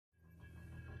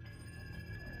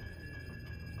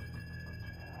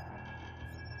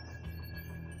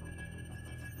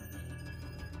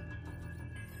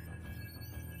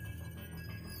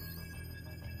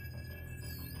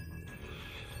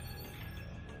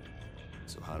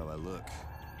So how do I look?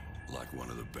 Like one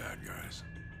of the bad guys.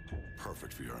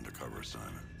 Perfect for your undercover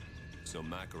assignment. So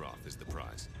Makarov is the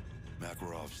prize.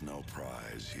 Makarov's no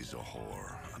prize. He's a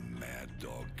whore. A mad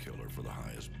dog killer for the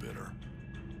highest bidder.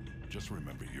 Just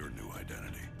remember your new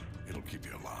identity. It'll keep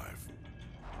you alive.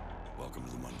 Welcome to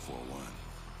the 141.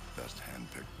 Best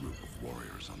hand-picked group of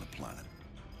warriors on the planet.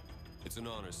 It's an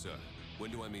honor, sir.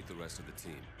 When do I meet the rest of the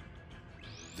team?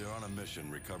 They're on a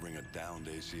mission recovering a downed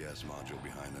ACS module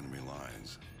behind enemy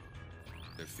lines.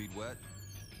 Their feet wet?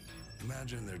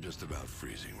 Imagine they're just about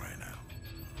freezing right now.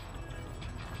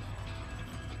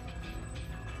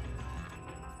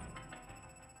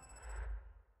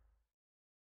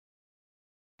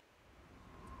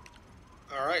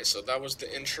 Alright, so that was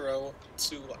the intro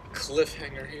to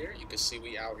Cliffhanger here. You can see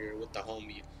we out here with the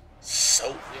homie Soap,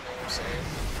 you know what I'm saying?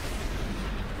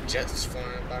 Jets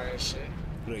flying by and shit.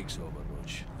 Break's over,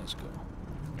 Roach. Let's go.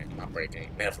 Man, my break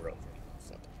ain't never over,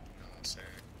 motherfucker. You know what I'm saying?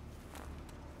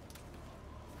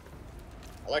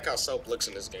 I like how Soap looks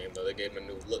in this game, though. They gave him a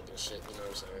new look and shit, you know what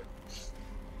I'm saying?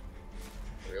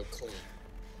 Real clean.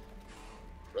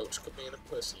 Roach could be in a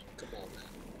pussy. Come on, man.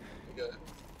 You good?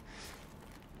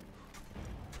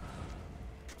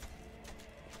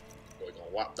 We're gonna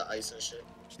whop the ice and shit.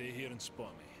 Stay here and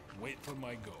spawn me. Wait for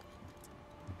my go.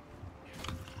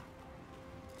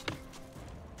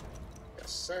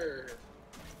 Yes, sir.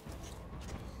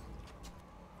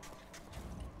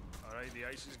 Alright, the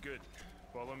ice is good.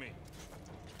 Follow me.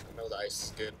 I know the ice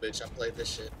is good, bitch. I played this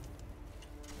shit.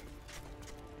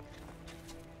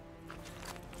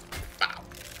 Bow.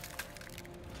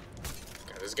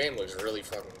 Yeah, this game looks really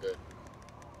fucking good.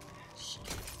 Shit.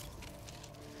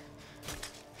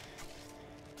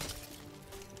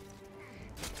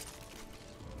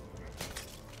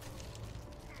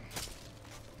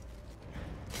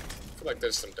 I feel like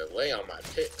there's some delay on my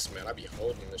picks, man. I be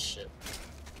holding this shit.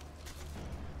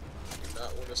 Do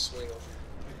not want to swing on.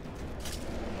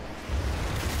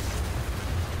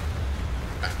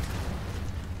 Bow.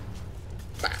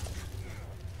 Bow.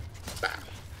 Bow.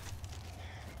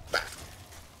 Bow.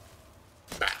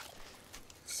 Bow.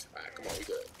 Alright, come on, we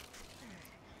good.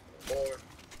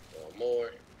 One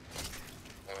more.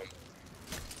 One more.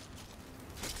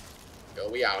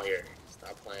 Yo, we out here.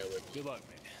 Stop playing with me. Good luck,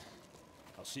 mate.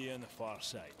 I'll see you on the far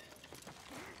side.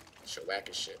 Shit whack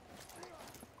as shit.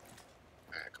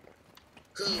 Alright, come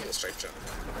on. Straight jump.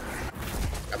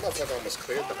 That motherfucker almost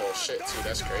cleared the whole shit too,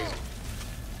 that's crazy.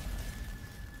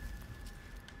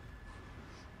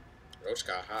 Roach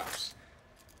got hops.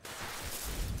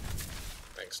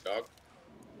 Thanks, dog.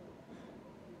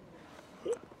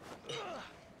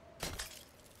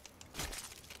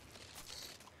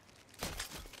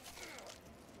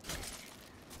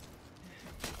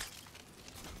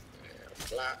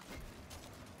 Flat.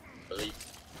 Bleep.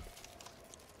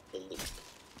 Bloop.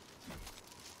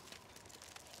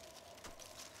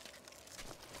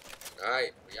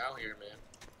 Alright, we out here, man.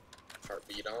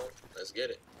 Heartbeat on. Let's get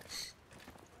it.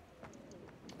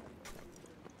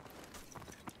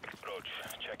 Roach,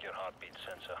 check your heartbeat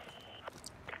sensor.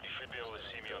 You should be able to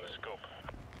see me on the scope.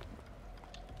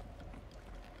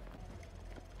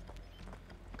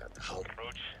 Got the help.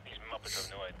 Roach, these Muppets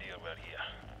have no idea we're here.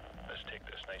 Let's take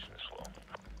this nice and slow.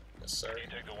 Yes, sir. You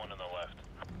take the one on the left.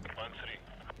 On three.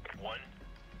 1,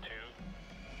 2,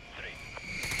 3.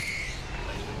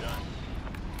 Nicely done.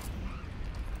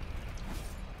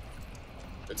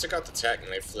 They took out the tech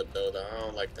and they flipped though. I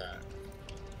don't like that.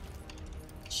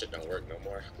 Shit don't work no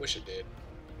more. Wish it did.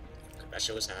 That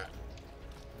shit was hot.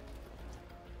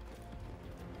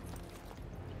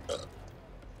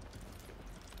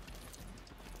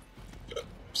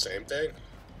 Same thing.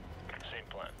 Same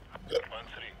plan. Yep. On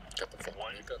 3. Got the fucking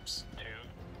 1, hiccups. 2,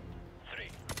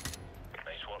 3.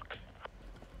 Nice work.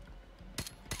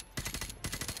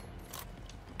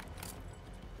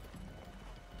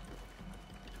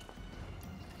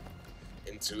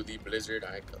 Into the blizzard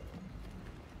I go.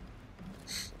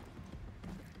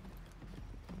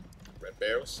 Red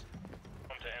barrels.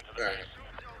 Alright.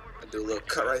 I do a little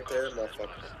cut right there,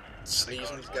 motherfucker.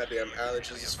 Sneezing, these goddamn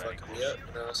allergies is fucking me up,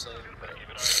 you know what I'm saying?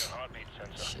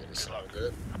 But shit, it's all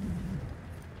good.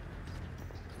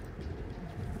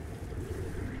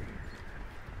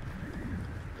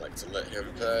 Like to let him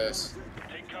pass.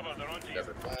 Take cover, they're on to you.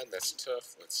 Never mind, that's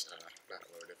tough. Let's not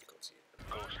lower difficulty.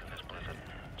 Ghost in this blizzard.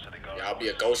 So they got Yeah, I'll be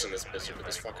a ghost in this bitch, but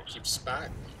this fucking keeps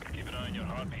spotting. Keep an eye on your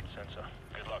heartbeat sensor.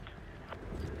 Good luck.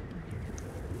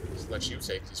 Just let you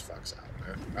take these fucks out,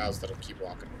 man. Or else let them keep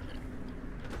walking with it.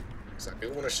 So I do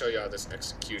want to show y'all this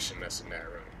execution that's in that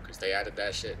room, because they added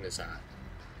that shit and it's hot.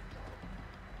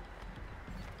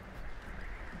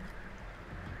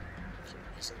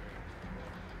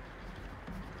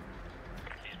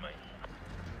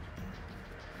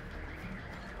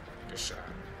 shot.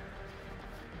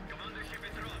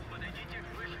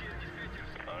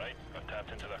 Alright, I've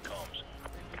tapped into their comms.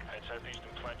 Head southeast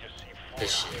and plant your C4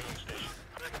 This shit. fueling station.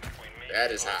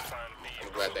 That is hot.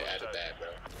 I'm glad they added that, bro.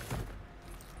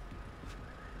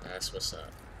 That's what's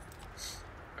up.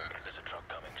 There's a truck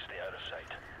coming. Stay out of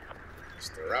sight. It's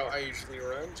the route I usually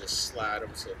run. Just slide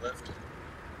them to the left.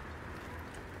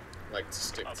 Like to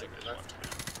stick I'll to take the this left.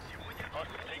 one.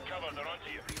 Take cover. They're onto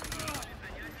you.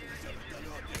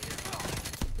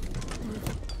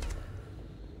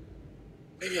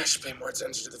 Maybe I should pay more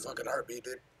attention to the fucking heartbeat,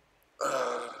 dude.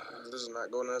 This is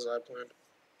not going as I planned.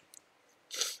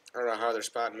 I don't know how they're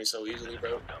spotting me so easily,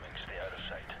 bro. Truck coming. Stay out of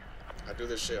sight. I do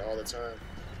this shit all the time.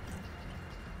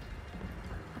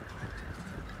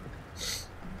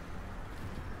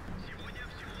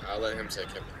 I'll let him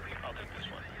take him. I'll take this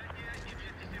one.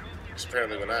 Because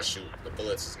apparently when I shoot, the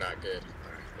bullets is not good.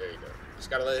 Alright, there you go. Just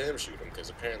gotta let him shoot him, because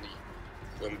apparently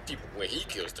when he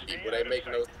kills the people, they make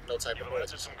no type of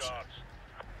noise or some shit.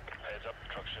 Heads up,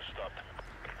 truck's just stopped.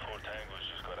 4 Tangos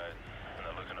just got out, and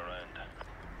they're looking around.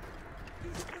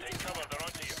 Take cover, they're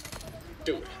onto you.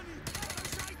 Do it.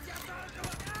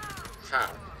 How?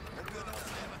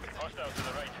 Hostile to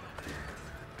the right.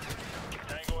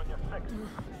 Tango on your 6.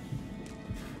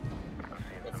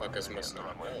 Motherfuckers must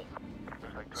not know.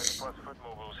 There's like 20+ foot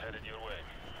mobiles headed your way.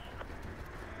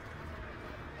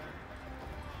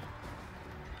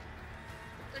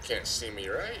 They can't see me,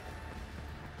 right?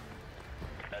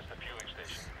 That's the fueling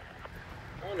station.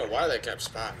 I don't know why they kept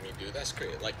spotting me, dude. That's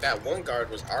crazy. Like, that one guard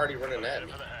was already running at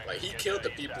me. Like, he killed the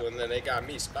people, and then they got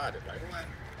me spotted. Like, what?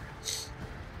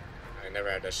 I never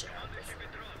had that shit happen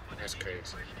before. That's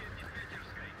crazy.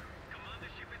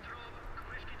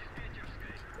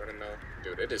 Wanna know?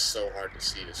 Dude, it is so hard to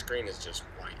see. The screen is just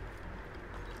white.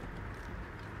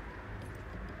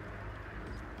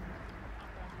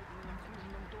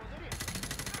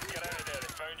 Get out of there, they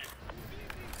found you.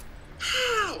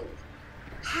 How?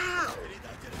 How?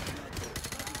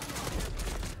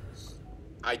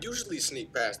 I usually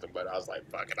sneak past them, but I was like,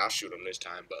 fuck it, I'll shoot them this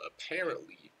time. But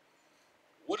apparently,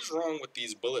 what is wrong with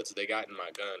these bullets they got in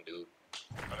my gun, dude?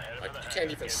 I'm headed Like, for the you can't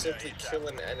hangar. even Get simply there, kill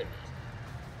an enemy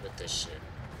with this shit.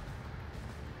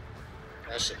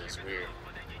 That shit is weird.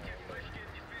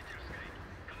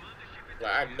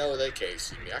 Like, I know they can't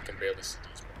see me. I can barely see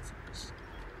these motherfuckers.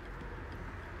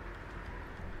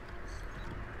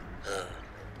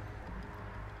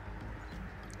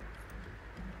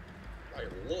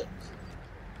 Like, look.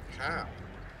 How?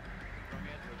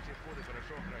 Все входы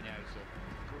хорошо охраняются.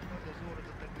 Служба дозора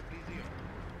за предупредил.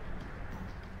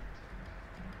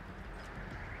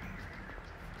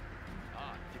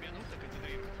 Тебе нужно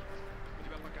контейнировать? У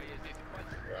тебя пока есть 10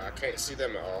 пальцев. Well, I can't see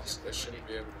them at all, so they shouldn't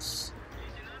be able to see.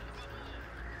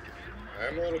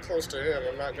 I'm a little close to him,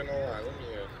 I'm not gonna lie. Let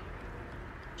me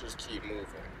just keep moving.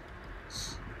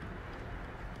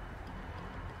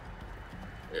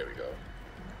 There we go.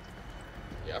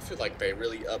 Yeah, I feel like they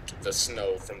really upped the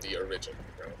snow from the original,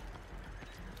 bro.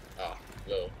 Ah,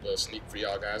 little sneak for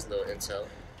y'all guys, little intel.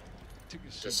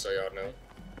 Just so y'all know.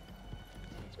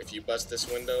 If you bust this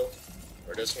window,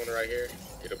 or this one right here,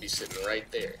 it'll be sitting right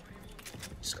there.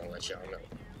 Just gonna let y'all know.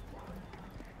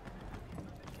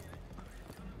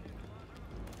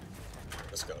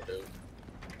 Let's go, dude.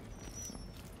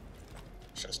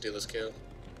 Should I steal this kill?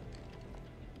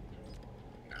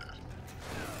 Nah.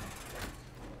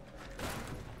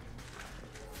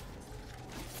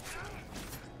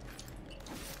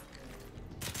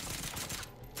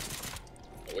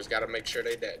 Always gotta make sure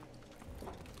they dead.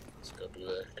 Let's go do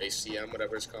the ACM,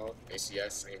 whatever it's called.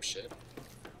 ACS, same shit.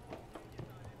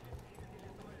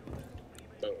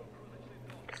 Boom.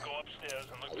 Go upstairs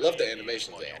and look I for love the ATM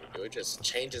animations they module. added, dude. It just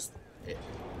changes, it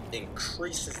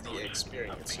increases the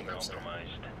experience, you know what I'm saying?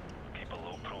 Compromised. Keep a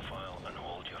low profile and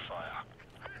hold your fire.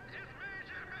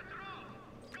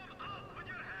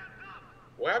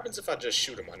 What happens if I just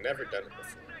shoot him? I've never done it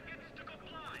before.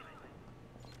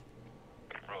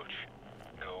 Roach,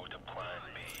 go to plan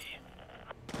B.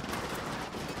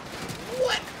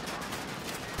 What?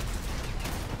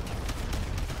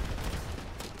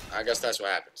 I guess that's what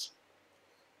happens.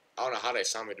 I don't know how they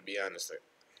saw me, to be honest.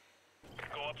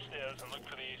 Go upstairs and look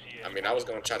for the ACS. I mean, I was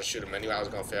gonna try to shoot him anyway. I was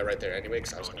gonna fail right there anyway,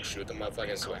 because I was gonna shoot the motherfucker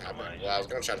and see what happened. Well, I was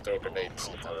gonna try to throw a grenade and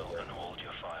see if that would work. And hold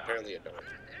your fire. Apparently it don't.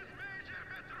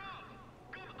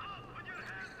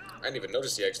 I didn't even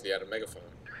notice he actually had a megaphone.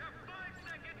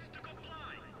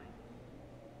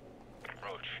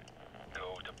 Roach,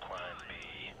 go to plan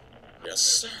B. Yes,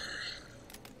 sir.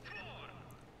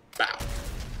 Bow.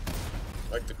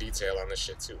 Like the detail on this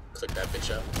shit too. Click that bitch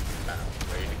up. Bow.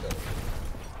 Ready to go.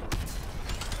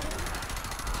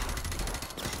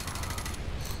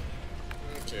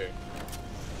 Okay.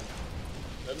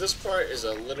 Now this part is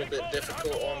a little bit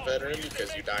difficult on veteran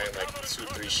because you die in like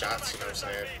 2-3 shots, you know what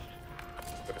I'm saying?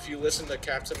 But if you listen to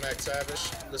Captain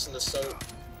McTavish, listen to Soap,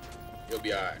 you'll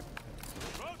be alright.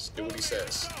 Just do what he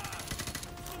says.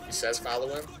 He says follow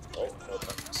him. Oh, hold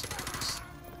up.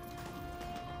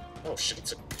 Oh shit, he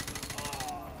took.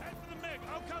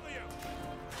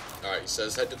 Alright, he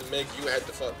says head to the MiG, you head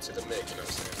the fuck to the MiG, you know what I'm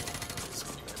saying?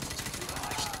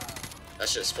 That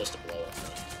shit's supposed to blow up though.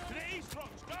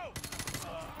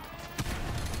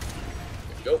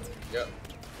 Go. Yep.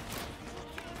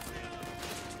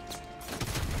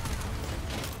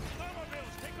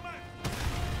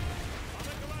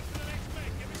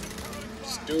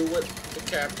 Just do what the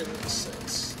captain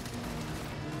says.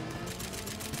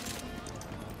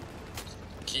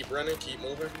 Keep running, keep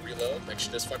moving, reload, make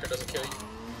sure this fucker doesn't kill you.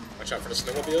 Watch out for the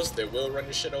snowmobiles, they will run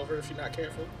your shit over if you're not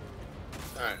careful.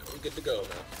 Alright, we're good to go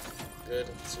now. Good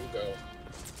to go.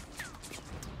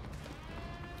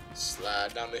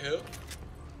 Slide down the hill.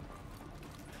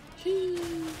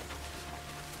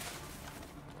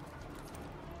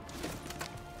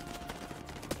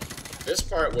 This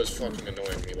part was fucking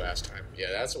annoying me last time. Yeah,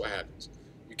 that's what happens.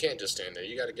 You can't just stand there.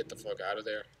 You gotta get the fuck out of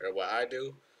there. Or what I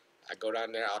do, I go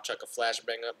down there, I'll chuck a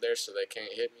flashbang up there so they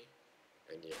can't hit me.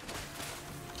 And yeah.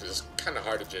 Cause it's kind of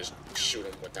hard to just shoot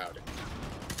them without it.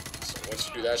 So once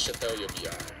you do that shit though, you'll be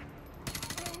alright.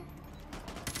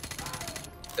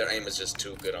 Their aim is just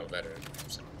too good on veteran.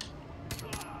 So.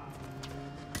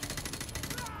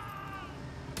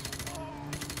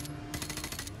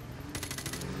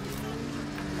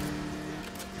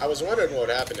 I was wondering what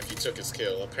would happen if he took his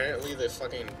kill. Apparently the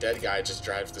fucking dead guy just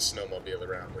drives the snowmobile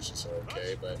around, which is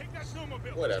okay, but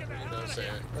whatever, you know what I'm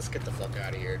saying? Let's get the fuck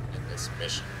out of here in this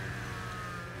mission.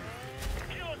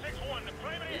 Kilo 6-1, the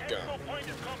primary expo point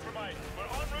is compromised. We're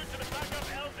en route to the backup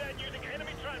LZ using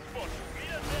enemy transport. Meet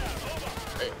us there, over.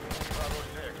 Hey. Bravo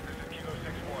 6, this is Kilo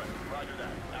 6-1. Roger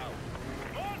that, out.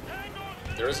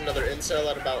 There is another intel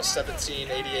at about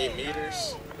 1788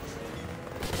 meters.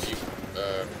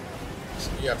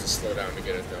 If you have to slow down to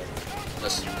get it though,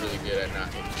 unless you're really good at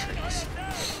not hitting trees.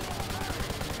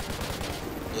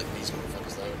 Look at these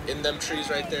motherfuckers though. In them trees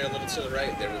right there, a little to the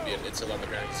right, there will be an intel on the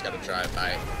ground. You just gotta drive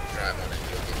by, drive on it, and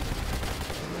you'll get it.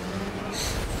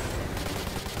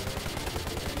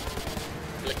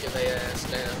 Flicking their ass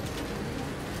down.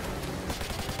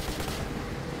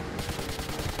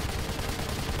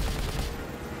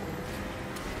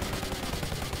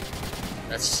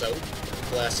 That's so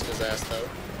blasting his ass though.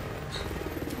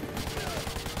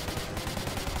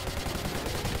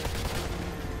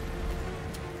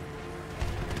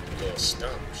 Little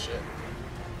stump, shit.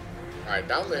 Alright,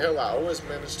 down the hill I always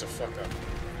manage to fuck up.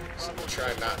 So we'll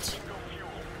try not to.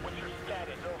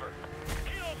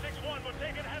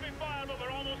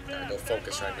 Gotta go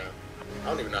focus right now. I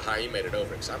don't even know how he made it over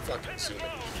because I'm fucking zooming.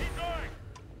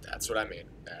 That's what I mean.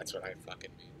 That's what I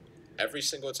fucking mean. Every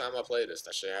single time I play this,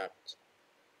 that shit happens.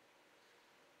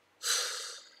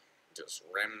 Just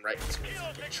ram right into a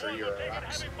fucking tree or a rock.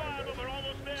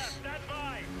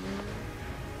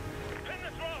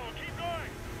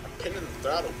 I'm pinning the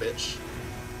throttle, bitch.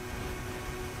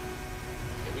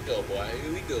 Here we go, boy.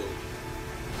 Here we go.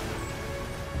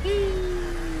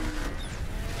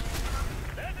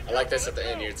 I like this at the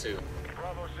end here too.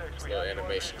 This little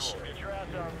animation shit.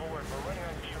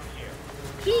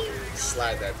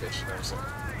 Slide that bitch, you know what I'm saying?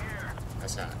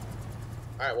 That's hot.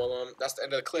 Alright, well, that's the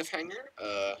end of the cliffhanger.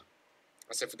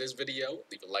 That's it for this video.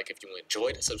 Leave a like if you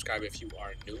enjoyed, subscribe if you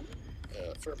are new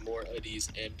for more of these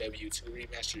MW2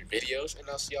 Remastered videos, and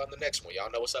I'll see y'all in the next one. Y'all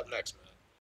know what's up next, man.